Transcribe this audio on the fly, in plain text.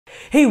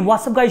Hey,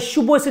 what's up guys,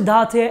 Shubho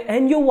Siddharth here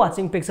and you're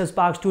watching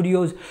PixelSpark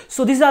Studios.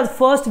 So this is our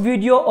first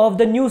video of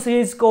the new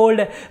series called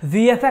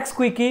VFX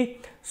Quickie.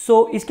 So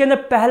इसके अंदर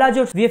पहला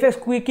जो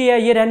VFX Quickie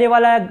है ये रहने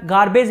वाला है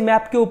garbage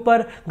map के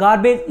ऊपर,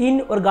 गार्बेज इन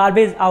और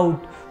गार्बेज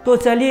आउट। तो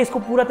चलिए इसको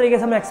पूरा तरीके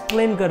से हम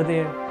एक्सप्लेन करते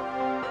हैं।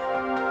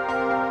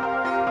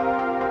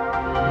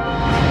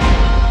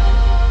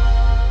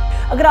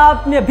 अगर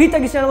आपने अभी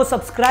तक इस चैनल को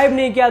सब्सक्राइब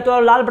नहीं किया तो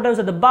लाल बटन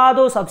से दबा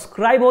दो,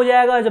 सब्सक्राइब हो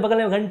जाएगा। जब बगल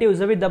में घंटी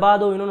उसे भी दबा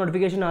दो,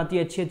 नोटिफिकेशन आती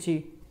है अच्छी।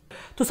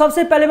 तो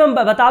सबसे पहले मैं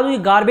बता दूं कि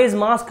गार्बेज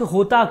मास्क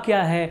होता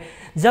क्या है।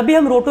 जब भी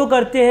हम रोटो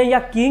करते हैं या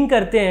कीइंग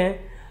करते हैं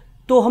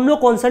तो हम लोग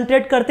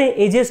कॉन्सेंट्रेट करते हैं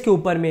एजेस के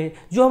ऊपर में।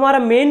 जो हमारा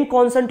मेन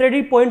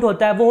कॉन्सेंट्रेटेड पॉइंट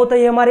होता है वो होता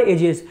है हमारे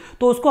एजेस।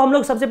 तो उसको हम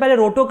लोग सबसे पहले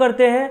रोटो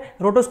करते हैं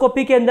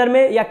रोटोस्कोपी के अंदर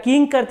में, या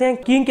कीइंग करते हैं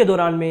कीइंग के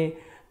दौरान में।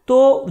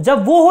 तो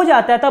जब वो हो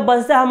जाता है तब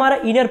बचता है हमारा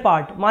इनर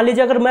पार्ट। मान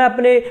लीजिए अगर मैं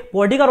अपने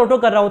बॉडी का रोटो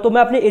कर रहा हूं तो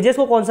मैं अपने एजेस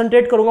को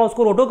कॉन्सेंट्रेट करूंगा,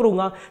 उसको रोटो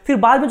करूंगा। फिर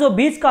बाद में जो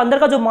बीच का अंदर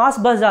का जो मास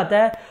बच जाता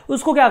है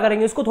उसको क्या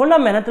करेंगे, उसको थोड़ा ना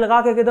मेहनत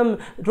लगा के एकदम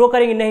ड्रॉ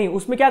करेंगे, नहीं।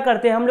 उसमें क्या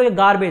करते हैं हम लोग,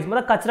 गार्बेज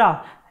मतलब कचरा,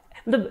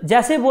 मतलब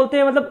जैसे बोलते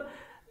हैं, मतलब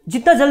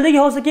जितना जल्दी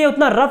हो सके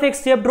उतना रफ एक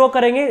शेप ड्रॉ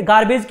करेंगे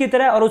गार्बेज की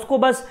तरह, और उसको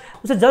बस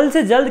उसे जल्द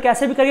से जल्द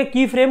कैसे भी करके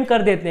की फ्रेम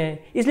कर देते हैं।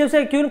 इसलिए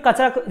उसे क्यों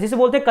कचरा, जिसे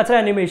बोलते हैं कचरा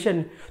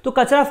एनिमेशन, तो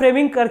कचरा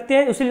फ्रेमिंग करते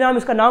हैं, इसलिए नाम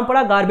इसका नाम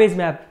पड़ा गार्बेज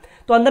मैप।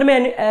 तो अंदर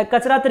में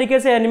कचरा तरीके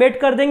से एनिमेट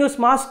कर देंगे उस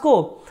मास्क को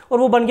और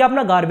वो बन गया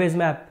अपना गार्बेज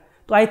मैप।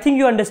 तो I think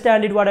you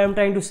understand it what I am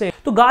trying to से।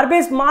 तो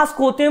गार्बेज मास्क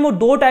होते हैं वो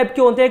दो टाइप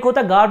के होते हैं, एक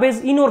होता है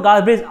गार्बेज इन और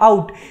गार्बेज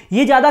आउट।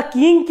 ये ज्यादा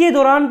कीइंग के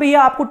दौरान पे ये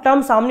आपको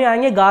टर्म सामने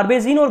आएंगे,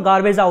 गार्बेज इन और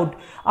गार्बेज आउट।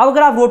 अब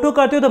अगर आप रोटो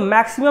करते हो तो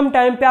मैक्सिमम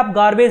टाइम पे आप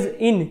गार्बेज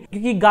इन,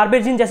 क्योंकि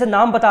गार्बेज इन जैसे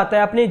नाम बताता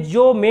है, अपने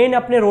जो मेन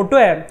अपने रोटो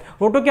है,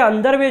 रोटो के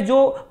अंदर में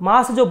जो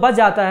मास जो बच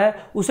जाता है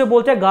उसे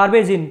बोलते हैं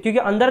गार्बेज इन, क्योंकि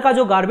अंदर का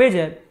जो गार्बेज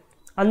है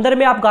अंदर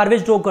में आप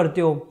गार्बेज ड्रॉ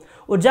करते हो।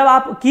 और जब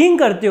आप कीइंग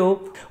करते हो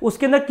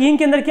उसके अंदर, कीइंग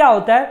के अंदर क्या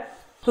होता है,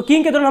 तो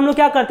कीइंग के दौरान हम लोग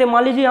क्या करते हैं,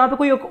 मान लीजिए यहाँ पे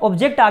कोई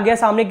ऑब्जेक्ट आ गया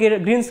सामने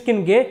ग्रीन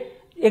स्क्रीन के,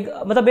 एक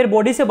मतलब मेरे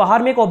बॉडी से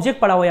बाहर में एक ऑब्जेक्ट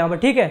पड़ा हुआ है यहाँ पर,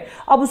 ठीक है।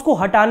 अब उसको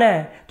हटाना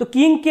है तो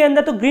कीइंग के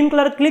अंदर तो ग्रीन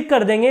कलर क्लिक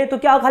कर देंगे तो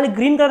क्या खाली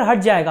ग्रीन कलर हट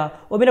जाएगा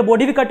और मेरा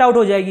बॉडी भी कट आउट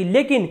हो जाएगी।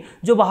 लेकिन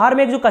जो बाहर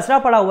में एक जो कचरा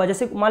पड़ा हुआ है,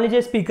 जैसे मान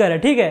लीजिए स्पीकर है,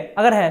 ठीक है,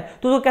 अगर है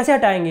तो कैसे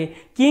हटाएंगे,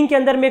 कीइंग के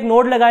अंदर में एक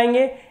नोड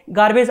लगाएंगे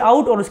गार्बेज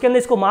आउट और उसके अंदर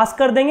इसको मास्क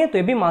कर देंगे तो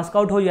ये भी मास्क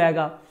आउट हो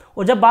जाएगा।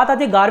 और जब बात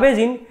आती है गार्बेज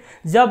इन,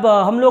 जब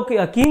हम लोग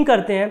कीइंग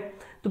करते हैं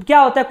तो क्या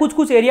होता है,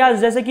 कुछ एरियाज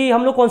जैसे कि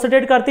हम लोग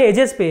कॉन्सेंट्रेट करते हैं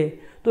एजेस पे,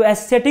 तो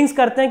ऐसे सेटिंग्स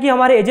करते हैं कि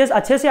हमारे एजेस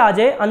अच्छे से आ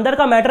जाए, अंदर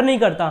का मैटर नहीं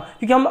करता,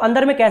 क्योंकि हम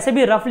अंदर में कैसे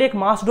भी रफली एक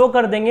मास्क ड्रॉ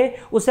कर देंगे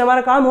उससे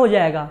हमारा काम हो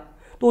जाएगा।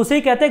 तो उसे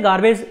ही कहते हैं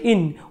गार्बेज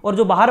इन, और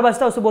जो बाहर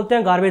बचता है उसे बोलते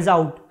हैं गार्बेज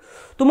आउट।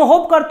 तो मैं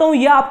होप करता हूं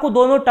ये आपको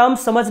दोनों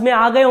टर्म्स समझ में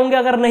आ गए होंगे।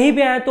 अगर नहीं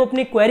भी आए तो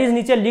अपनी क्वेरीज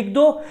नीचे लिख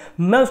दो,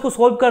 मैं उसको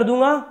सोल्व कर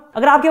दूंगा।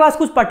 अगर आपके पास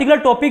कुछ पर्टिकुलर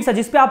टॉपिक्स है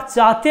जिस पे आप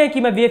चाहते हैं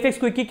कि मैं VFX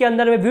क्विकी के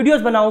अंदर में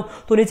वीडियोस बनाऊं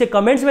तो नीचे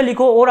कमेंट्स में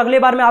लिखो, और अगले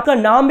बार मैं आपका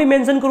नाम भी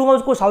मेंशन करूंगा,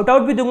 उसको शाउट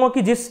आउट भी दूंगा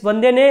कि जिस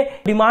बंदे ने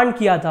डिमांड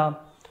किया था।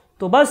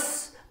 तो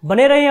बस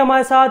बने रहिए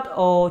हमारे साथ,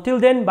 और till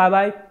then bye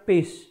bye,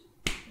 piece.